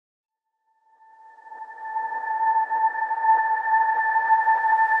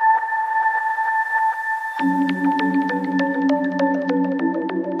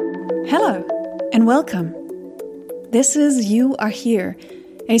welcome. This is You Are Here,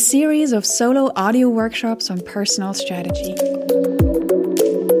 a series of solo audio workshops on personal strategy.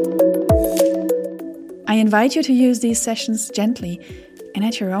 I invite you to use these sessions gently and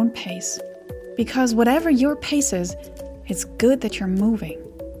at your own pace, because whatever your pace is, it's good that you're moving,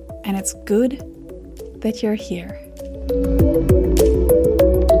 and it's good that you're here.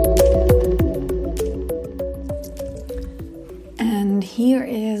 And here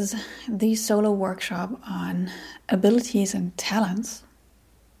is the solo workshop on abilities and talents.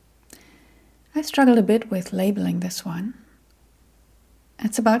 I struggled a bit with labeling this one.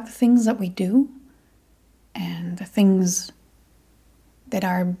 It's about the things that we do and the things that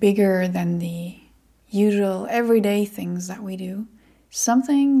are bigger than the usual everyday things that we do.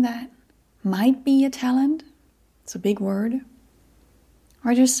 Something that might be a talent, it's a big word,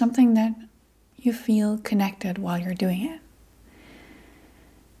 or just something that you feel connected while you're doing it.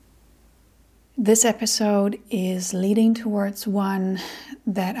 This episode is leading towards one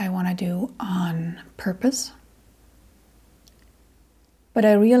that I want to do on purpose. But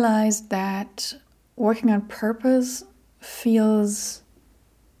I realized that working on purpose feels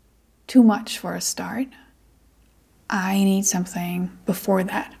too much for a start. I need something before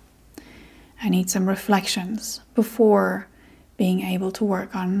that. I need some reflections before being able to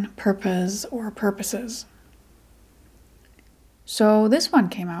work on purpose or purposes. So this one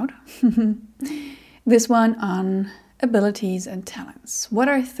came out. This one on abilities and talents. What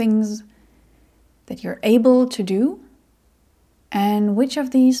are things that you're able to do? And which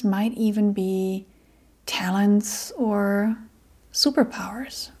of these might even be talents or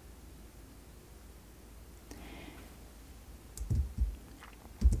superpowers?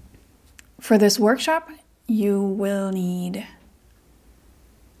 For this workshop, you will need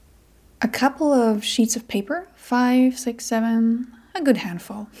a couple of sheets of paper, 5, 6, 7, a good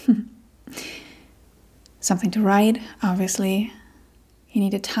handful. Something to write, obviously. You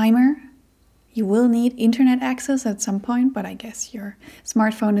need a timer. You will need internet access at some point, but I guess your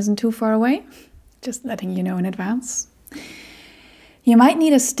smartphone isn't too far away. Just letting you know in advance. You might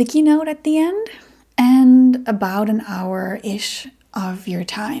need a sticky note at the end and about an hour-ish of your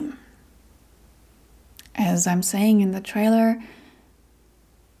time. As I'm saying in the trailer,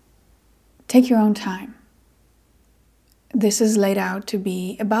 take your own time. This is laid out to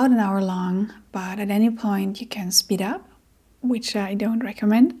be about an hour long, but at any point you can speed up, which I don't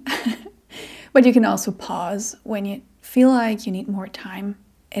recommend. But you can also pause when you feel like you need more time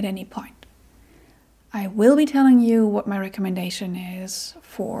at any point. I will be telling you what my recommendation is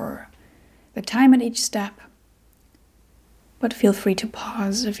for the time at each step, but feel free to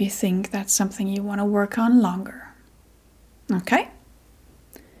pause if you think that's something you want to work on longer. Okay?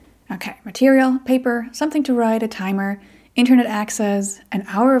 Okay, material, paper, something to write, a timer, internet access, an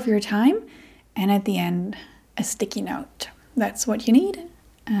hour of your time, and at the end, a sticky note. That's what you need,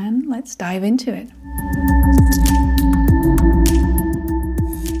 and let's dive into it.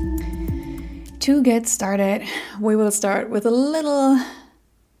 To get started, we will start with a little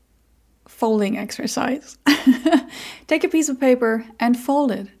folding exercise. Take a piece of paper and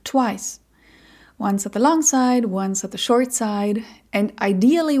fold it twice. Once at the long side, once at the short side. And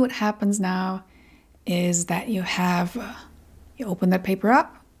ideally what happens now is that you open that paper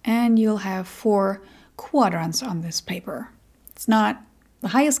up and you'll have 4 quadrants on this paper. It's not the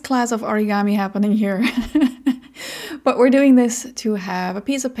highest class of origami happening here. But we're doing this to have a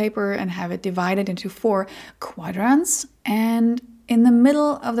piece of paper and have it divided into 4 quadrants. And in the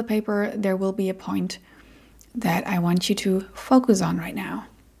middle of the paper, there will be a point that I want you to focus on right now,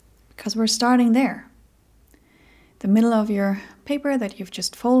 because we're starting there. The middle of your paper that you've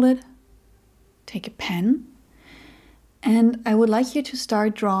just folded, take a pen, and I would like you to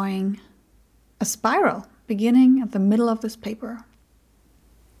start drawing a spiral beginning at the middle of this paper.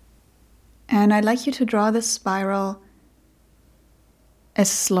 And I'd like you to draw this spiral as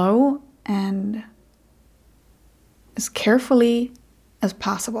slow and as carefully as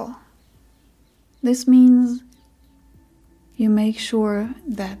possible. This means you make sure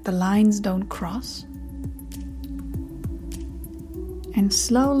that the lines don't cross. And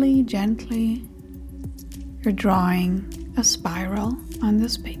slowly, gently, you're drawing a spiral on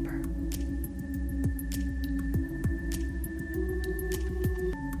this paper.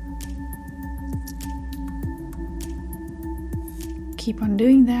 Keep on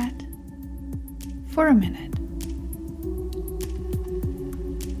doing that for a minute.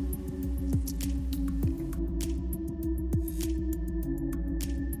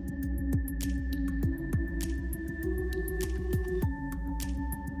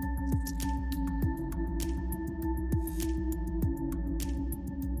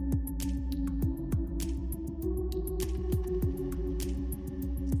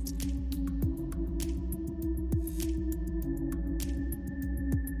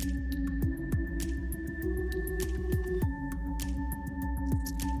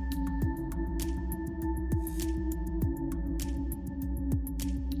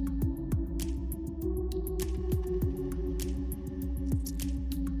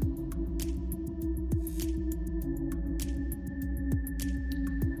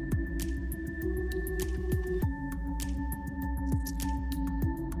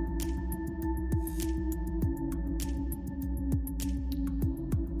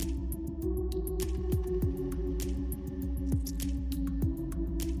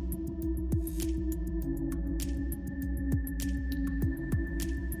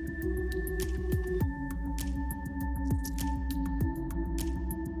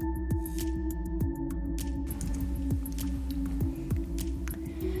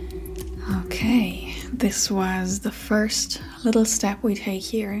 This was the first little step we take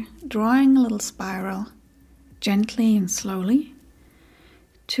here, drawing a little spiral, gently and slowly,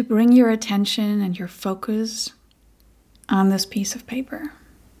 to bring your attention and your focus on this piece of paper.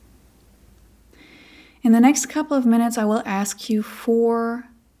 In the next couple of minutes, I will ask you 4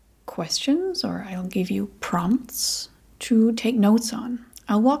 questions, or I'll give you prompts to take notes on.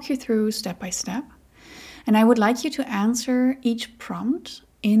 I'll walk you through step by step, and I would like you to answer each prompt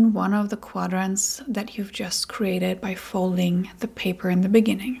in one of the quadrants that you've just created by folding the paper in the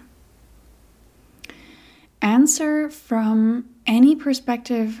beginning. Answer from any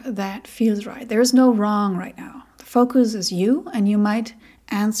perspective that feels right. There's no wrong right now. The focus is you, and you might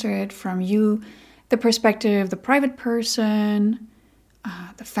answer it from you, the perspective, the private person,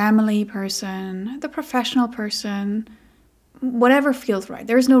 the family person, the professional person, whatever feels right.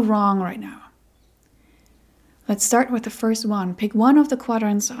 There's no wrong right now. Let's start with the first one. Pick one of the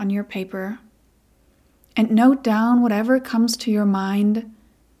quadrants on your paper and note down whatever comes to your mind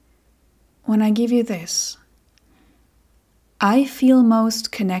when I give you this. I feel most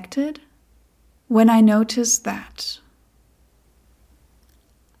connected when I notice that.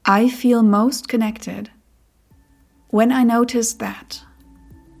 I feel most connected when I notice that.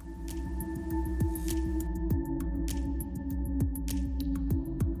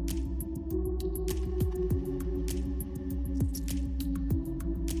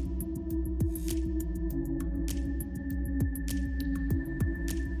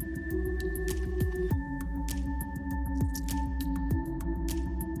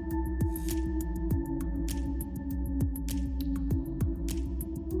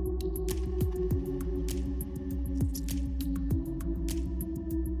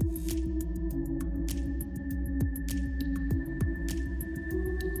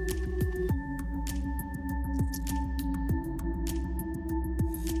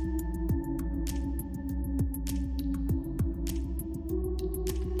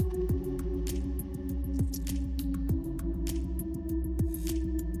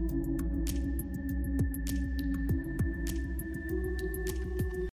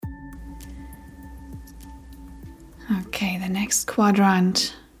 Okay, the next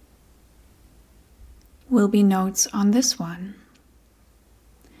quadrant will be notes on this one.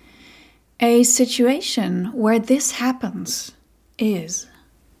 A situation where this happens is.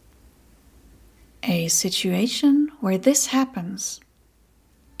 A situation where this happens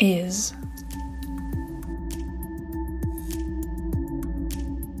is.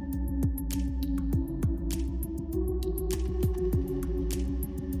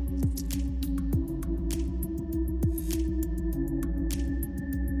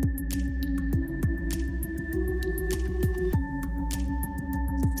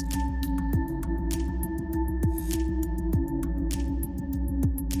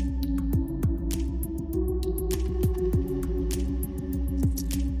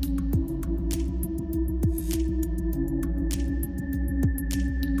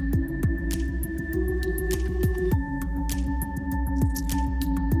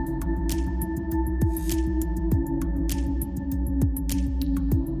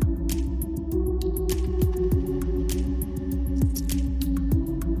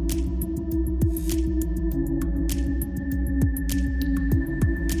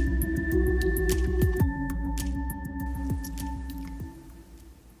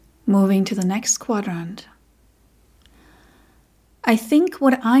 Moving to the next quadrant. I think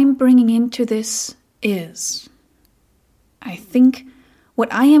what I'm bringing into this is. I think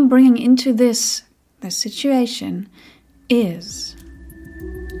what I am bringing into this situation is.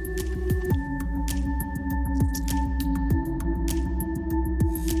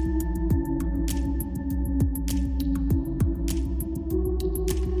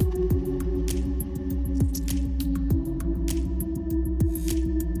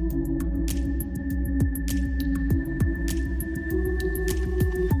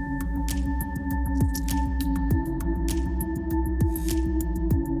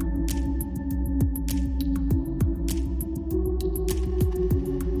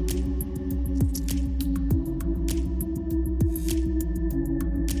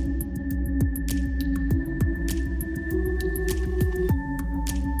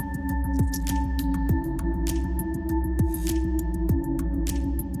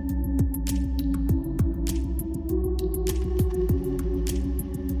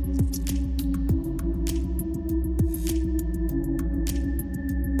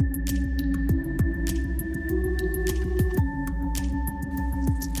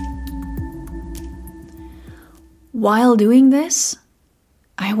 While doing this,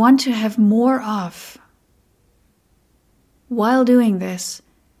 I want to have more of. While doing this,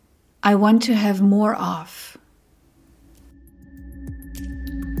 I want to have more of.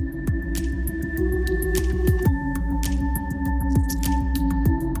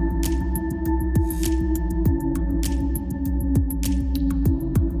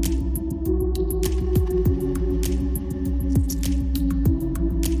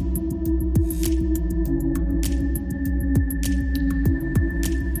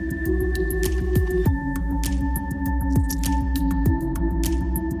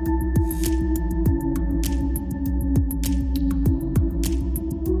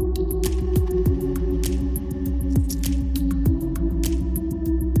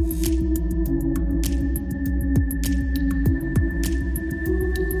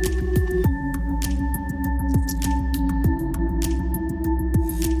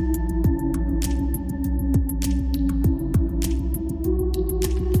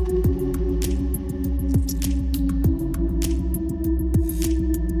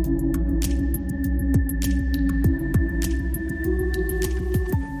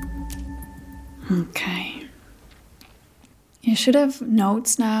 Okay. You should have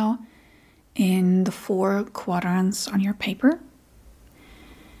notes now in the 4 quadrants on your paper.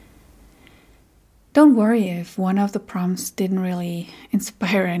 Don't worry if one of the prompts didn't really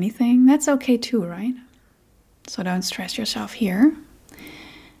inspire anything. That's okay too, right? So don't stress yourself here.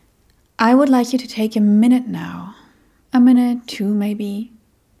 I would like you to take a minute now, a minute, 2 maybe,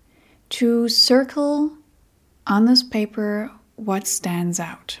 to circle on this paper what stands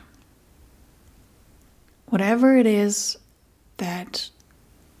out. Whatever it is that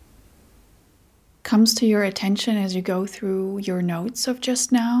comes to your attention as you go through your notes of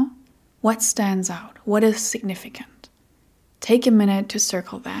just now, what stands out? What is significant? Take a minute to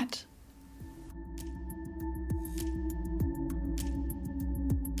circle that.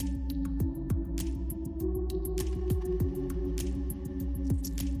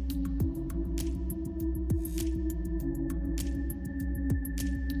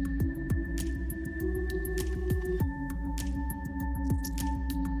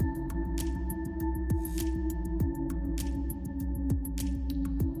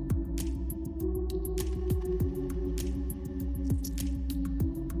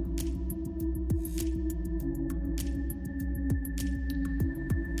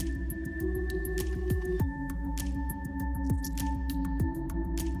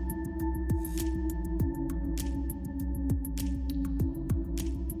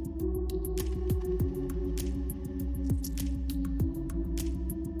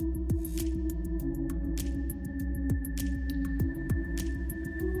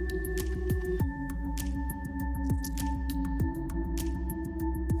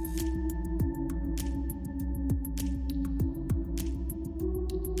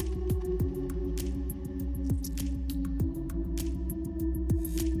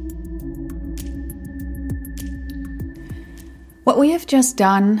 What we have just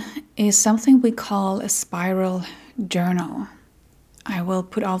done is something we call a spiral journal. I will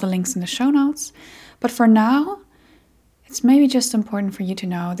put all the links in the show notes, but for now, it's maybe just important for you to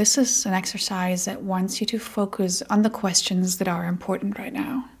know this is an exercise that wants you to focus on the questions that are important right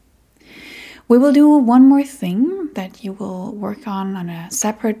now. We will do one more thing that you will work on a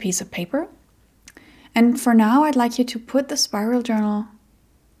separate piece of paper. And for now, I'd like you to put the spiral journal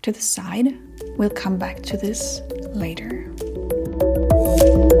to the side. We'll come back to this later.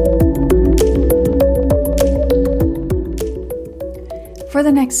 For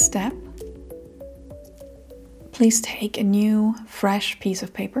the next step, please take a new, fresh piece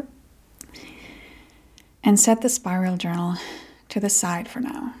of paper and set the spiral journal to the side for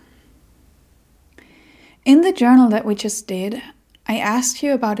now. In the journal that we just did, I asked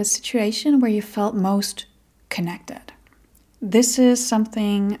you about a situation where you felt most connected. This is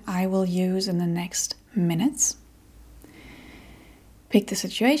something I will use in the next minutes. Pick the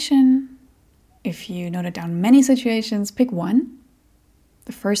situation. If you noted down many situations, pick one.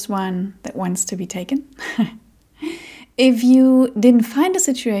 The first one that wants to be taken. If you didn't find a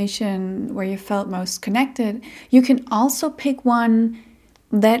situation where you felt most connected, you can also pick one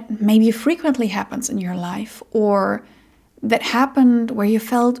that maybe frequently happens in your life or that happened where you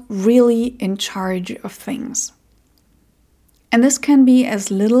felt really in charge of things. And this can be as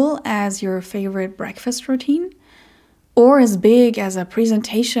little as your favorite breakfast routine or as big as a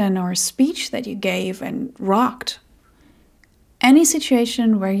presentation or a speech that you gave and rocked. Any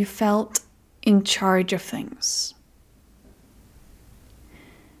situation where you felt in charge of things.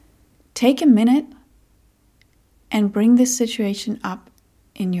 Take a minute and bring this situation up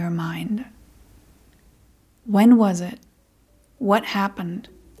in your mind. When was it? What happened?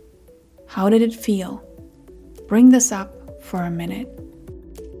 How did it feel? Bring this up for a minute.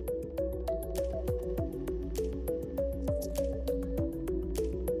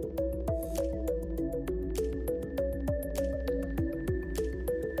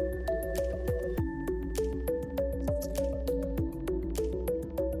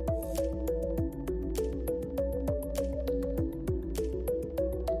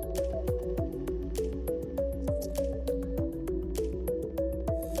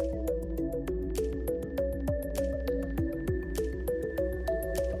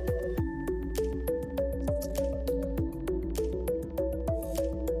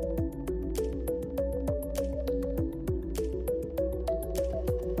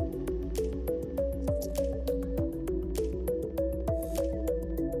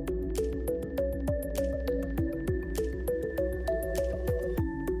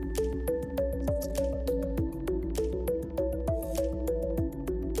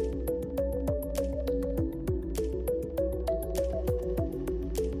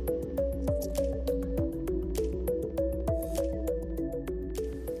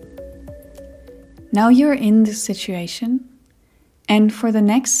 Now you're in this situation, and for the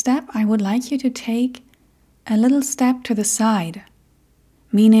next step, I would like you to take a little step to the side,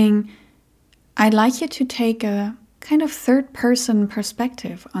 meaning I'd like you to take a kind of third-person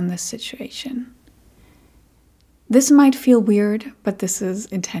perspective on this situation. This might feel weird, but this is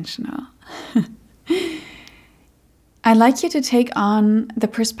intentional. I'd like you to take on the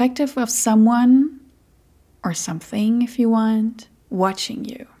perspective of someone or something, if you want, watching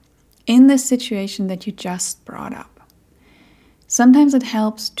you in this situation that you just brought up. Sometimes it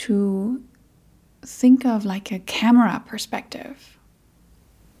helps to think of like a camera perspective.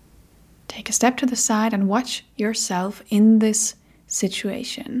 Take a step to the side and watch yourself in this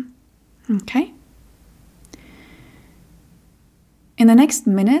situation. Okay? In the next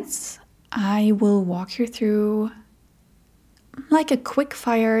minutes, I will walk you through like a quick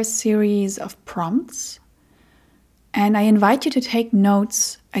fire series of prompts, and I invite you to take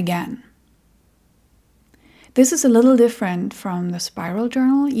notes again. This is a little different from the spiral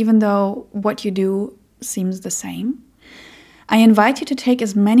journal, even though what you do seems the same. I invite you to take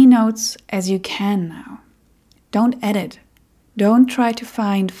as many notes as you can now. Don't edit. Don't try to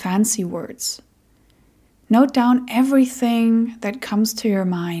find fancy words. Note down everything that comes to your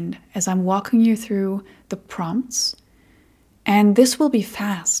mind as I'm walking you through the prompts, and this will be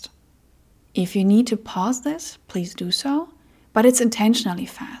fast. If you need to pause this, please do so, but it's intentionally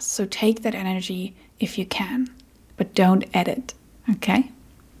fast, so take that energy if you can, but don't edit, okay?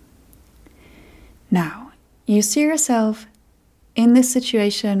 Now, you see yourself in this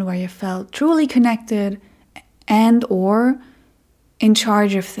situation where you felt truly connected and or in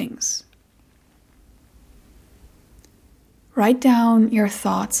charge of things. Write down your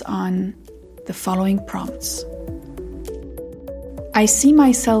thoughts on the following prompts. I see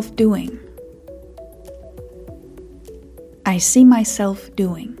myself doing. I see myself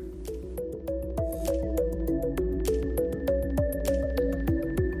doing.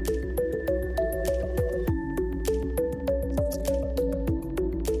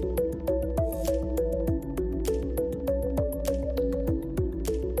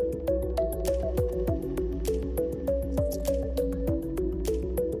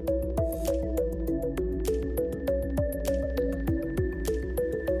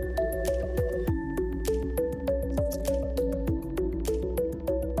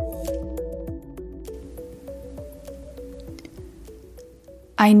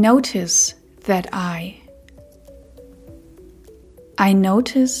 I notice that I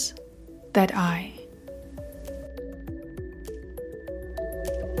notice that I.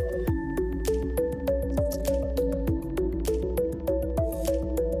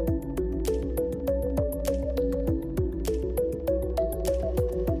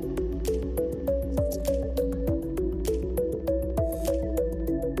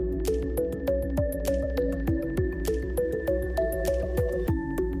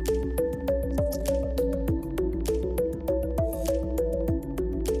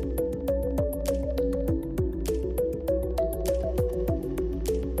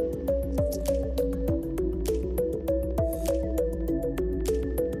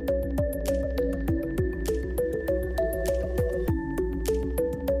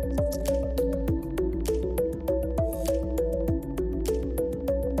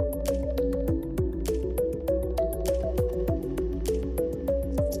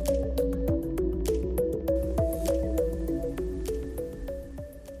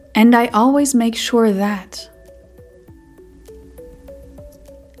 And I always make sure that.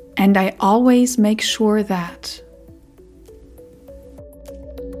 And I always make sure that.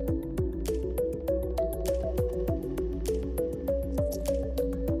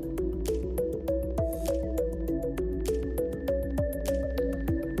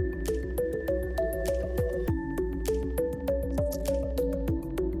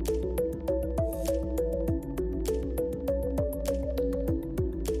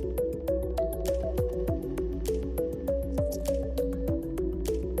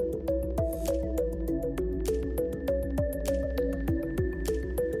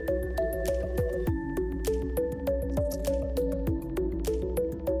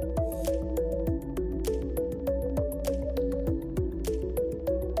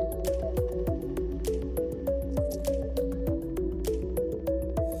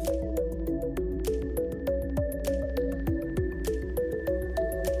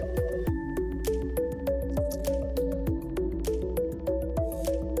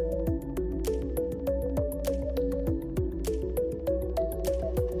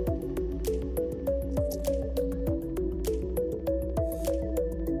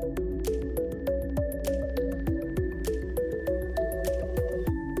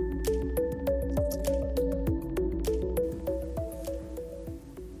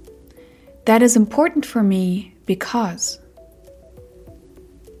 That is important for me because.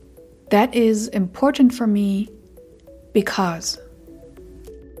 That is important for me because.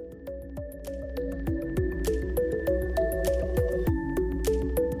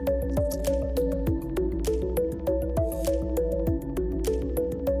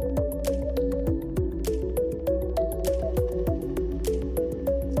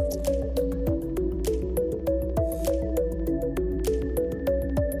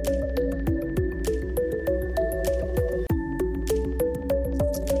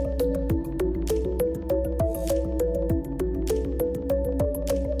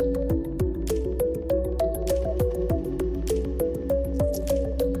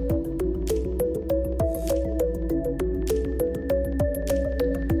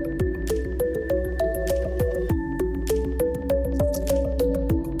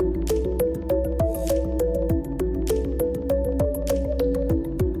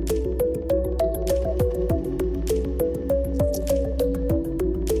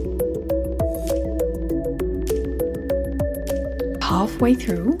 Halfway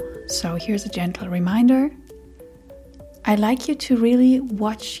through, so here's a gentle reminder. I'd like you to really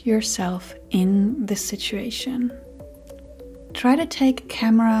watch yourself in this situation. Try to take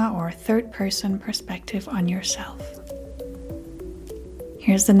camera or third-person perspective on yourself.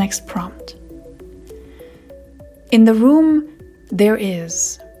 Here's the next prompt. In the room, there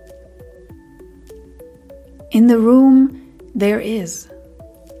is. In the room, there is.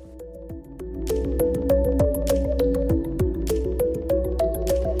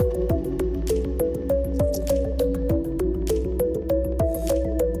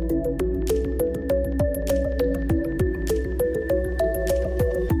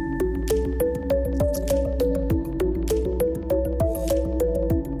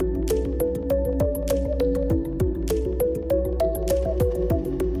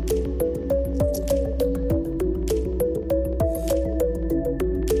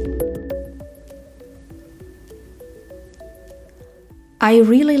 I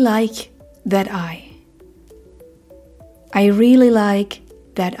really like that I. I really like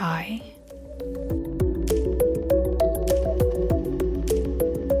that I.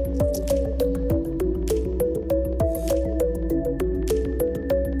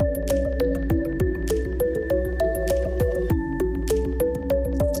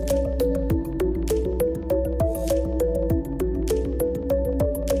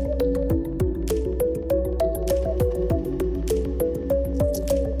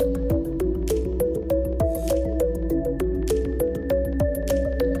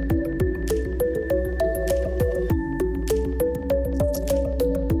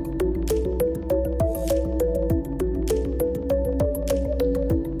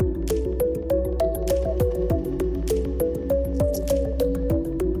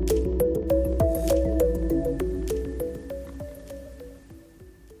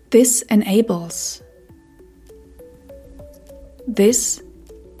 This enables. This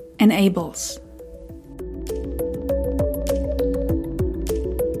enables.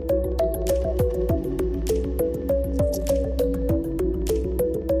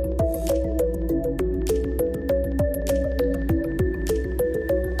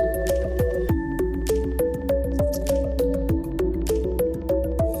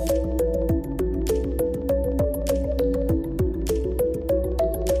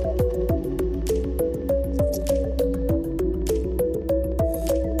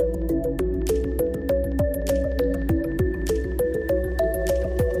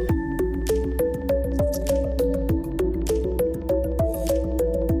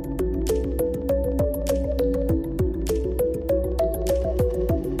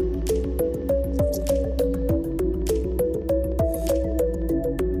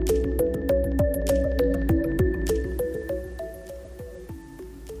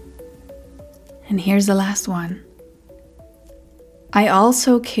 And here's the last one. I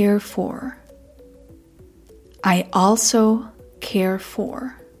also care for. I also care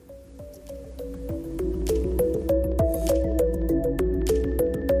for.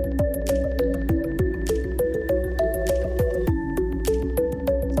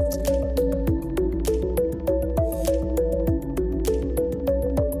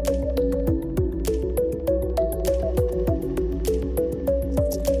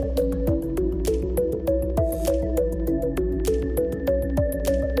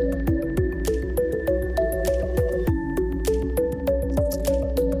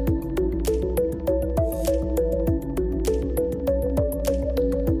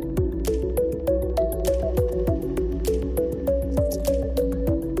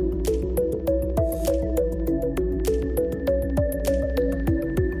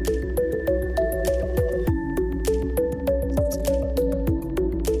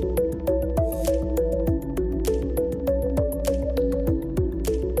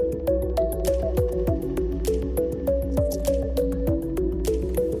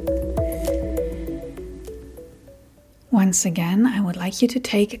 Once again, I would like you to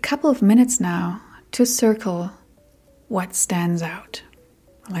take a couple of minutes now to circle what stands out.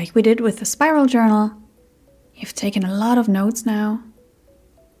 Like we did with the spiral journal, you've taken a lot of notes now.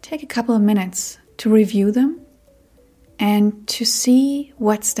 Take a couple of minutes to review them and to see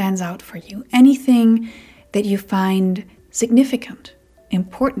what stands out for you. Anything that you find significant,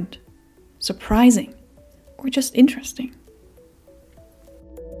 important, surprising, or just interesting.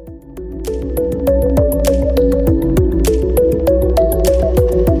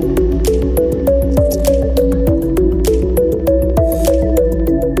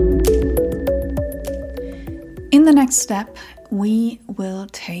 In the next step, we will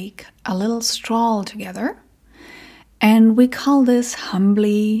take a little stroll together, and we call this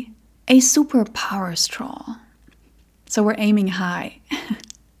humbly a superpower stroll. So we're aiming high.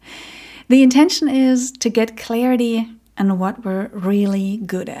 The intention is to get clarity on what we're really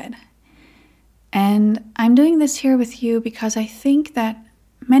good at. And I'm doing this here with you because I think that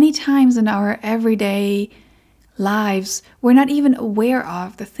many times in our everyday lives, we're not even aware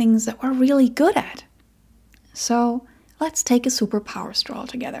of the things that we're really good at. So let's take a superpower stroll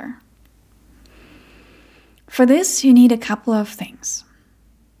together. For this, you need a couple of things.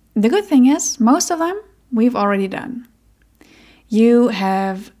 The good thing is, most of them we've already done. You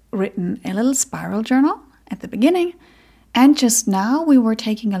have written a little spiral journal at the beginning, and just now we were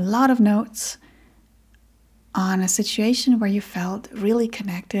taking a lot of notes on a situation where you felt really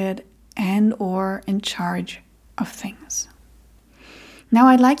connected and or in charge of things. Now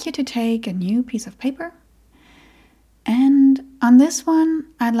I'd like you to take a new piece of paper, and on this one,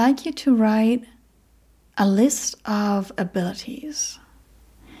 I'd like you to write a list of abilities.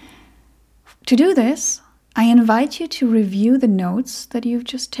 To do this, I invite you to review the notes that you've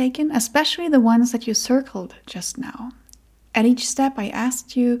just taken, especially the ones that you circled just now. At each step, I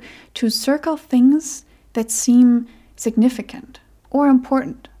asked you to circle things that seem significant or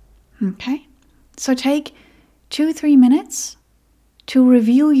important. Okay? So take 2-3 minutes to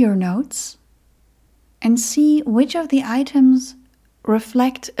review your notes and see which of the items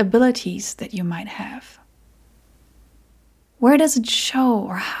reflect abilities that you might have. Where does it show,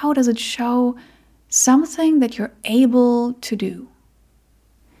 or how does it show something that you're able to do?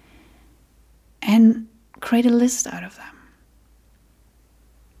 And create a list out of them.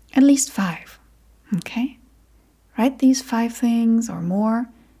 At least 5, okay? Write these 5 things or more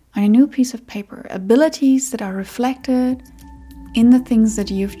on a new piece of paper. Abilities that are reflected in the things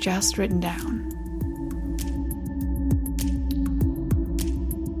that you've just written down.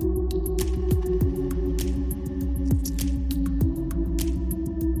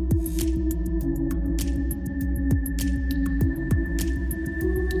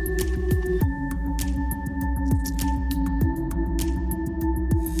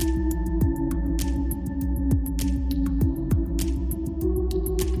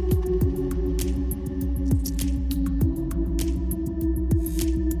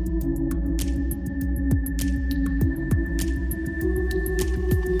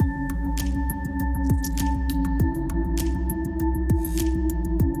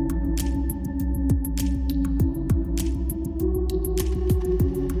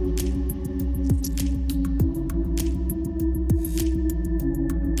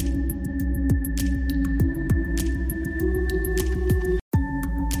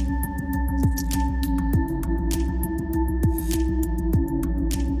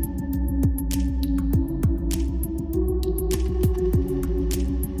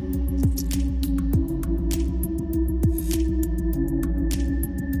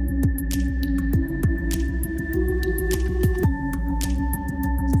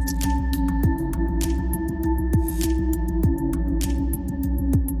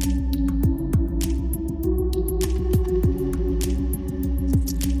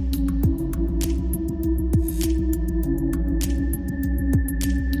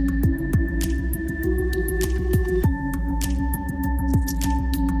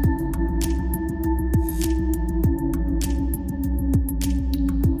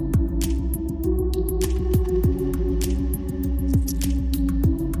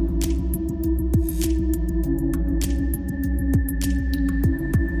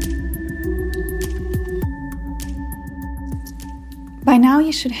 By now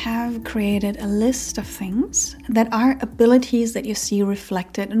you should have created a list of things that are abilities that you see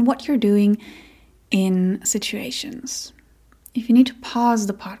reflected in what you're doing in situations. If you need to pause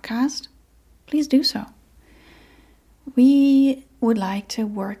the podcast, please do so. We would like to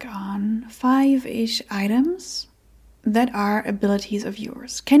work on 5-ish items that are abilities of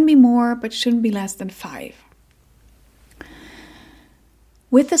yours. Can be more, but shouldn't be less than 5.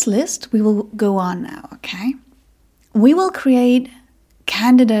 With this list, we will go on now, okay? we will create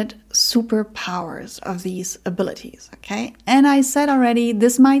candidate superpowers of these abilities, okay? And I said already,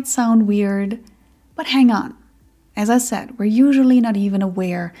 this might sound weird, but hang on. As I said, we're usually not even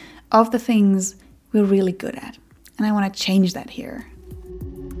aware of the things we're really good at. And I want to change that here.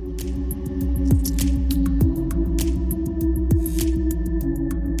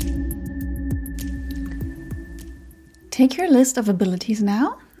 Take your list of abilities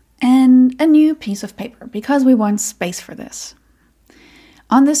now and a new piece of paper, because we want space for this.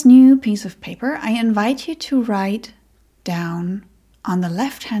 On this new piece of paper, I invite you to write down on the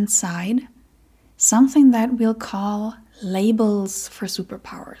left-hand side something that we'll call labels for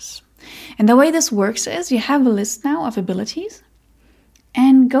superpowers. And the way this works is you have a list now of abilities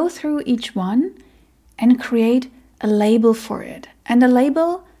and go through each one and create a label for it. And the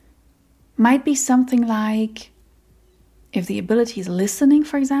label might be something like, if the ability is listening,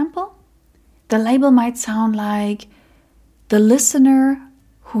 for example, the label might sound like the listener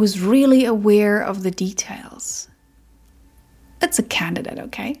who is really aware of the details. It's a candidate,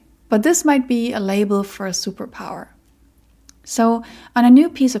 okay? But this might be a label for a superpower. So on a new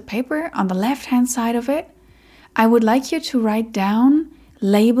piece of paper, on the left-hand side of it, I would like you to write down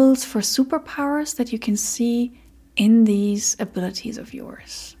labels for superpowers that you can see in these abilities of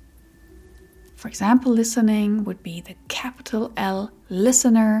yours. For example, listening would be the capital L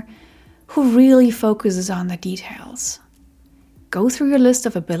listener who really focuses on the details. Go through your list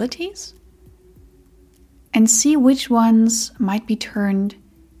of abilities and see which ones might be turned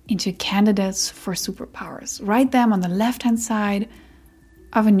into candidates for superpowers. Write them on the left-hand side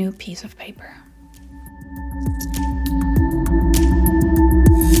of a new piece of paper.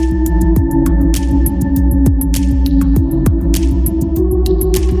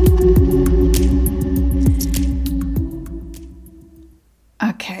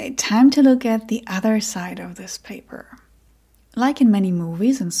 Okay, time to look at the other side of this paper. Like in many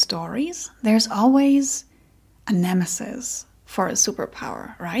movies and stories, there's always a nemesis for a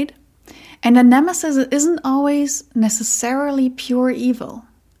superpower, right? And a nemesis isn't always necessarily pure evil.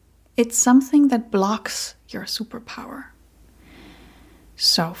 It's something that blocks your superpower.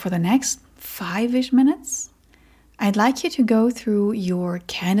 So for the next 5-ish minutes, I'd like you to go through your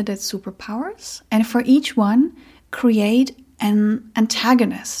candidate superpowers and for each one, create an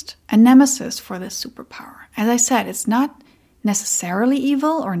antagonist, a nemesis for this superpower. As I said, it's not necessarily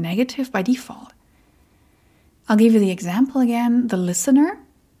evil or negative by default. I'll give you the example again, the listener.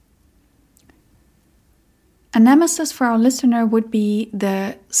 A nemesis for our listener would be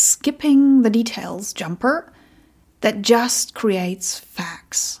the skipping the details jumper that just creates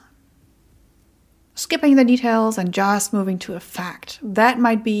facts. Skipping the details and just moving to a fact. That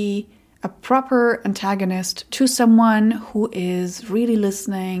might be a proper antagonist to someone who is really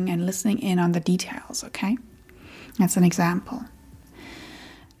listening and listening in on the details, okay? That's an example.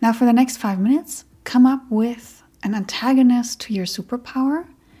 Now for the next 5 minutes, come up with an antagonist to your superpower,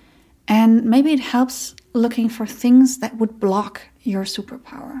 and maybe it helps looking for things that would block your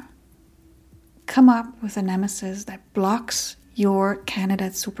superpower. Come up with a nemesis that blocks your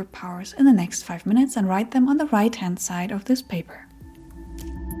candidate superpowers in the next 5 minutes and write them on the right-hand side of this paper.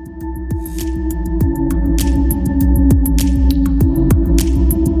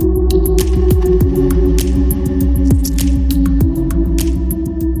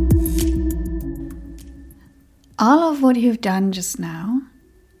 All of what you've done just now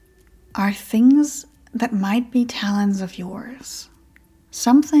are things that might be talents of yours.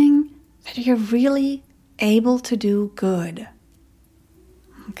 Something that you're really able to do good.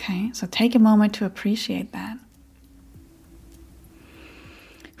 Okay, so take a moment to appreciate that.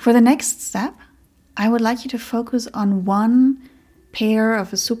 For the next step, I would like you to focus on one pair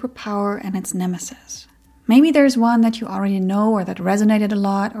of a superpower and its nemesis. Maybe there's one that you already know or that resonated a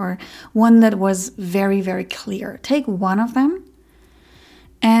lot, or one that was very, very clear. Take one of them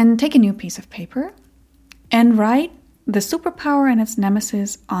and take a new piece of paper and write the superpower and its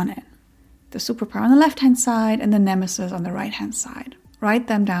nemesis on it. The superpower on the left-hand side and the nemesis on the right-hand side. Write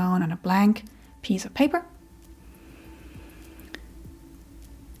them down on a blank piece of paper.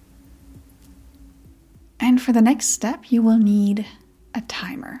 And for the next step, you will need a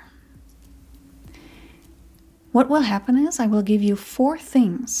timer. What will happen is I will give you 4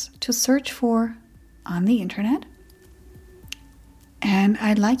 things to search for on the internet. And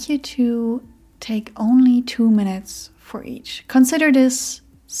I'd like you to take only 2 minutes for each. Consider this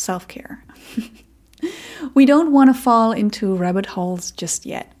self-care. We don't want to fall into rabbit holes just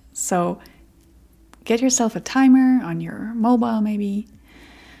yet. So get yourself a timer on your mobile maybe.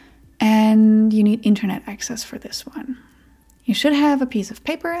 And you need internet access for this one. You should have a piece of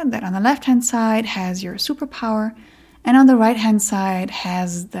paper that on the left-hand side has your superpower And on the right-hand side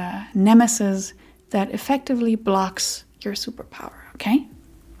has the nemesis that effectively blocks your superpower, okay?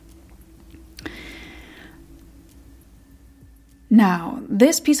 Now,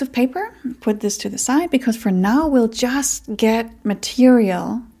 this piece of paper, put this to the side because for now we'll just get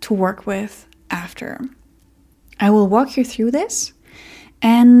material to work with after. I will walk you through this,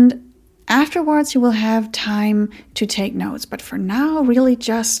 and afterwards you will have time to take notes. But for now, really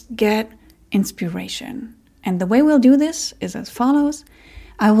just get inspiration. And the way we'll do this is as follows.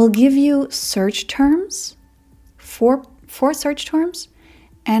 I will give you search terms, four search terms,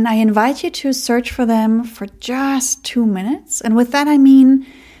 and I invite you to search for them for just 2 minutes. And with that, I mean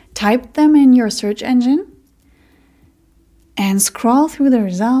type them in your search engine and scroll through the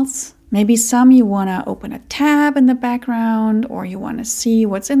results. Maybe some you want to open a tab in the background or you want to see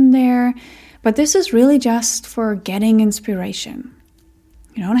what's in there. But this is really just for getting inspiration.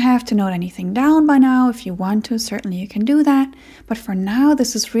 You don't have to note anything down by now. If you want to, certainly you can do that. But for now,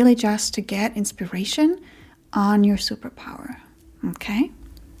 this is really just to get inspiration on your superpower. Okay?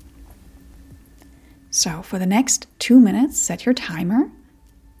 So for the next 2 minutes, set your timer.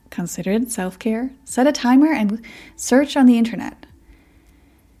 Consider it self-care. Set a timer and search on the internet.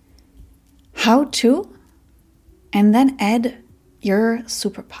 How to, and then add your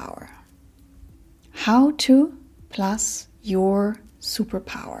superpower. How to plus your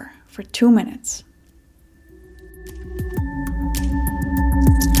superpower for 2 minutes.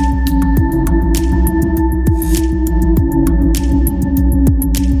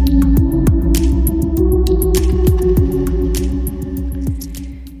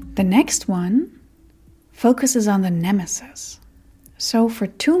 The next one focuses on the nemesis. So for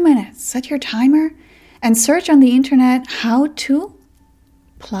 2 minutes, set your timer and search on the internet how to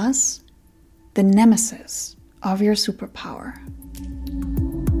plus the nemesis of your superpower.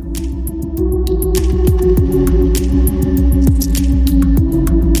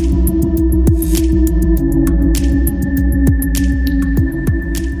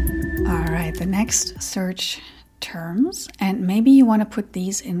 All right, the next search terms, and maybe you want to put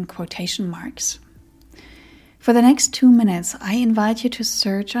these in quotation marks. For the next 2 minutes, I invite you to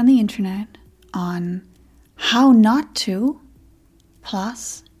search on the internet on how not to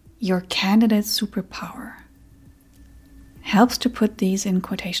plus your candidate superpower. Helps to put these in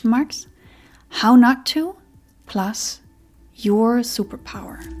quotation marks. How not to plus your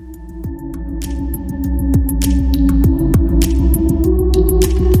superpower.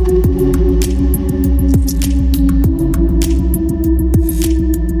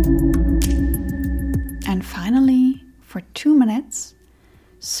 And finally, for 2 minutes,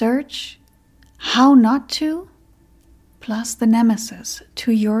 search how not to plus the nemesis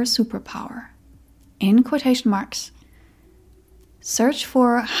to your superpower. In quotation marks. Search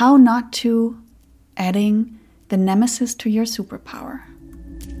for how not to adding the nemesis to your superpower.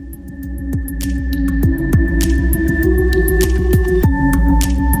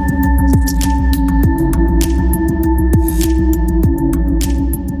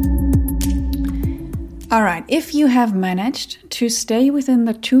 All right, if you have managed to stay within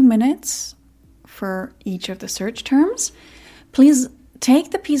the 2 minutes for each of the search terms, please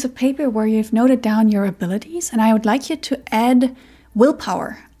take the piece of paper where you've noted down your abilities, and I would like you to add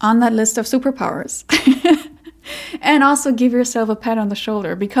willpower on that list of superpowers. And also give yourself a pat on the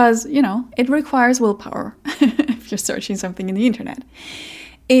shoulder because, you know, it requires willpower if you're searching something in the internet.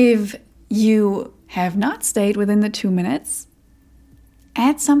 If you have not stayed within the 2 minutes,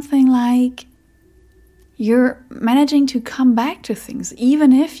 add something like you're managing to come back to things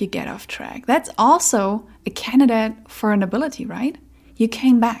even if you get off track. That's also a candidate for an ability, right? You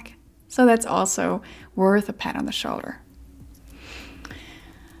came back. So that's also worth a pat on the shoulder.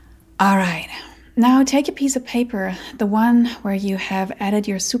 All right, now take a piece of paper, the one where you have added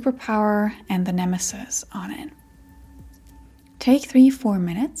your superpower and the nemesis on it. Take 3-4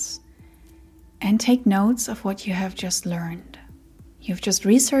 minutes and take notes of what you have just learned. You've just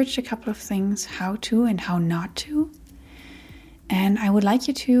researched a couple of things, how to and how not to. And I would like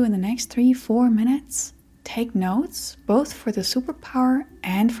you to, in the next 3-4 minutes, take notes, both for the superpower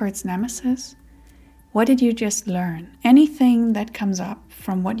and for its nemesis. What did you just learn? Anything that comes up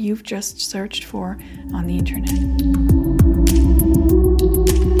from what you've just searched for on the internet.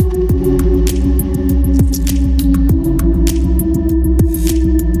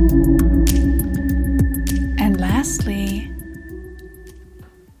 And lastly,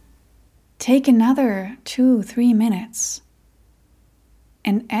 take another 2-3 minutes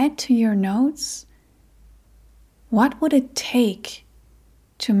and add to your notes, what would it take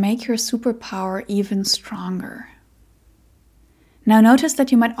to make your superpower even stronger? Now notice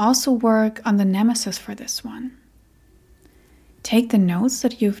that you might also work on the nemesis for this one. take the notes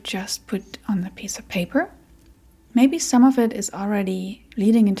that you've just put on the piece of paper. Maybe some of it is already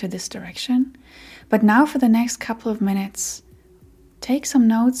leading into this direction. But now for the next couple of minutes, take some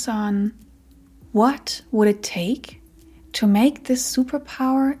notes on what would it take to make this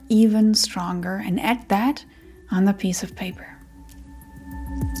superpower even stronger, and add that on the piece of paper.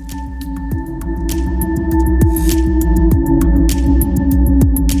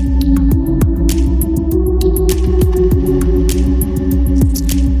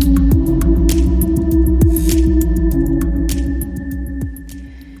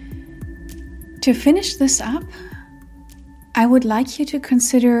 To finish this up, I would like you to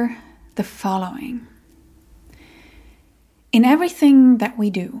consider the following. In everything that we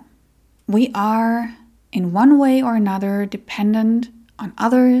do, we are in one way or another dependent on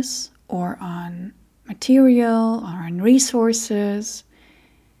others or on material or on resources.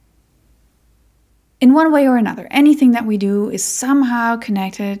 In one way or another, anything that we do is somehow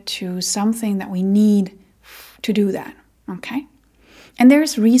connected to something that we need to do that, okay? And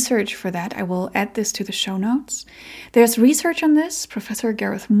there's research for that. I will add this to the show notes. There's research on this. Professor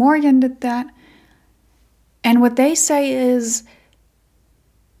Gareth Morgan did that. And what they say is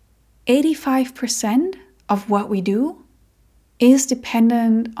 85% of what we do is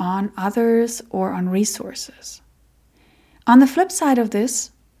dependent on others or on resources. On the flip side of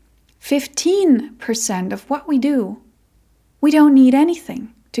this, 15% of what we do, we don't need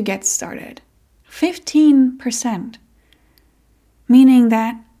anything to get started. 15%. Meaning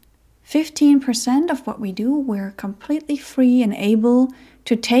that 15% of what we do, we're completely free and able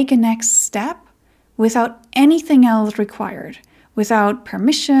to take a next step without anything else required, without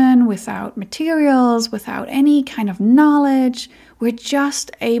permission, without materials, without any kind of knowledge. We're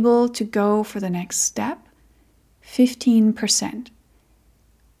just able to go for the next step, 15%.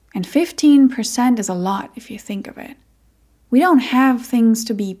 And 15% is a lot if you think of it. We don't have things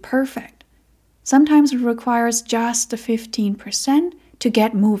to be perfect. Sometimes it requires just the 15% to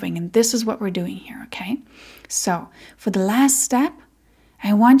get moving, and this is what we're doing here, okay? So, for the last step,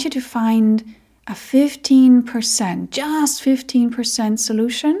 I want you to find a 15%, just 15%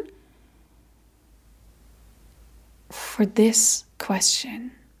 solution for this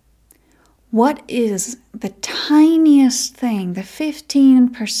question. What is the tiniest thing, the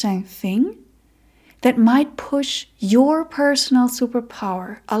 15% thing, that might push your personal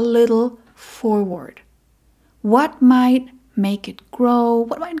superpower a little forward? What might make it grow?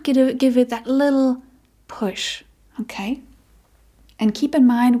 What might give it that little push? Okay? And keep in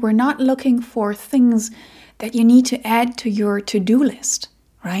mind, we're not looking for things that you need to add to your to-do list,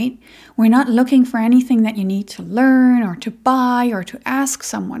 right? We're not looking for anything that you need to learn or to buy or to ask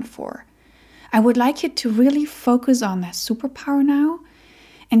someone for. I would like you to really focus on that superpower now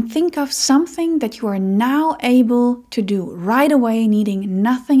and think of something that you are now able to do right away, needing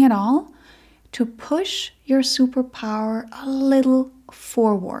nothing at all, to push your superpower a little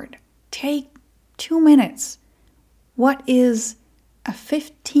forward. Take 2 minutes. What is a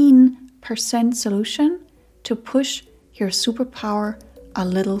 15% solution to push your superpower a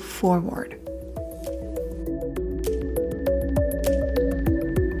little forward?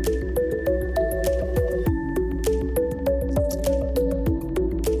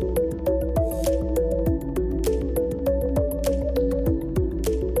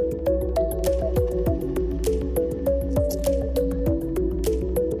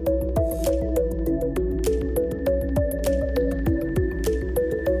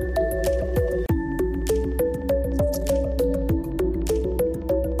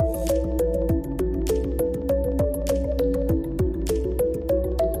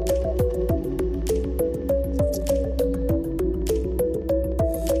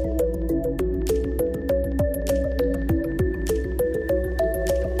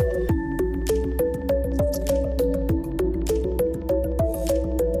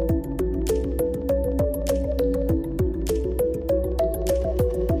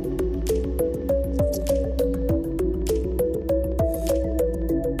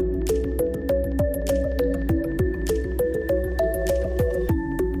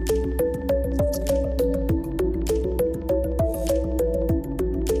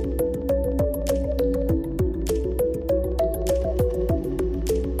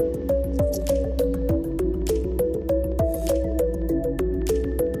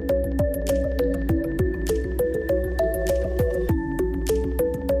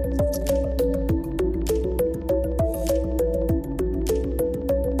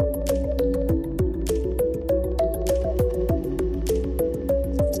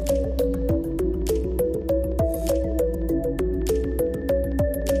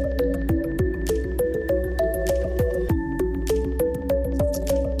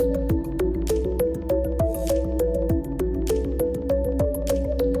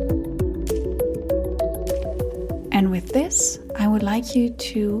 And with this, I would like you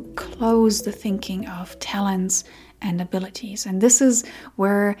to close the thinking of talents and abilities. And this is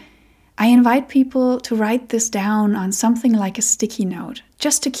where I invite people to write this down on something like a sticky note,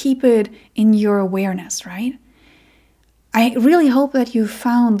 just to keep it in your awareness, right? I really hope that you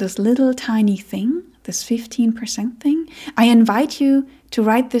found this little tiny thing, this 15% thing. I invite you to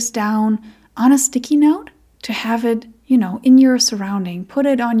write this down on a sticky note, to have it, in your surrounding. Put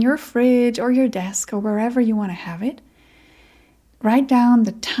it on your fridge or your desk or wherever you want to have it. Write down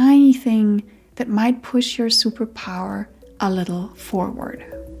the tiny thing that might push your superpower a little forward.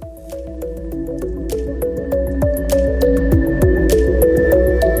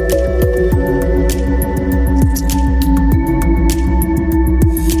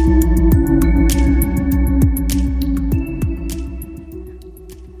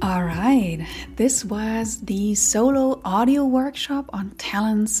 This was the solo audio workshop on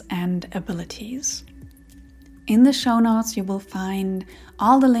talents and abilities. In the show notes, you will find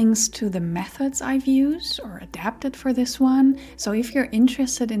all the links to the methods I've used or adapted for this one. So if you're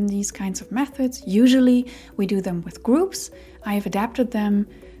interested in these kinds of methods, usually we do them with groups. I've adapted them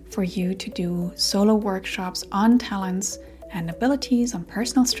for you to do solo workshops on talents and abilities, on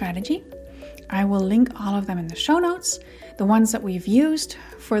personal strategy. I will link all of them in the show notes. The ones that we've used,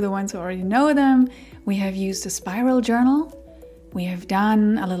 for the ones who already know them, we have used a spiral journal. We have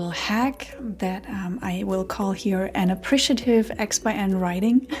done a little hack that I will call here an appreciative X by N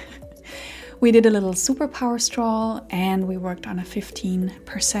writing. We did a little superpower straw, and we worked on a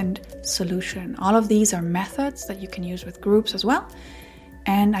 15% solution. All of these are methods that you can use with groups as well.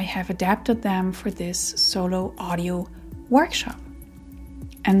 And I have adapted them for this solo audio workshop.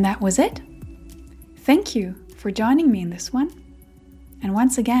 And that was it. Thank you for joining me in this one. And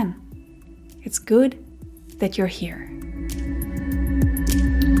once again, it's good that you're here.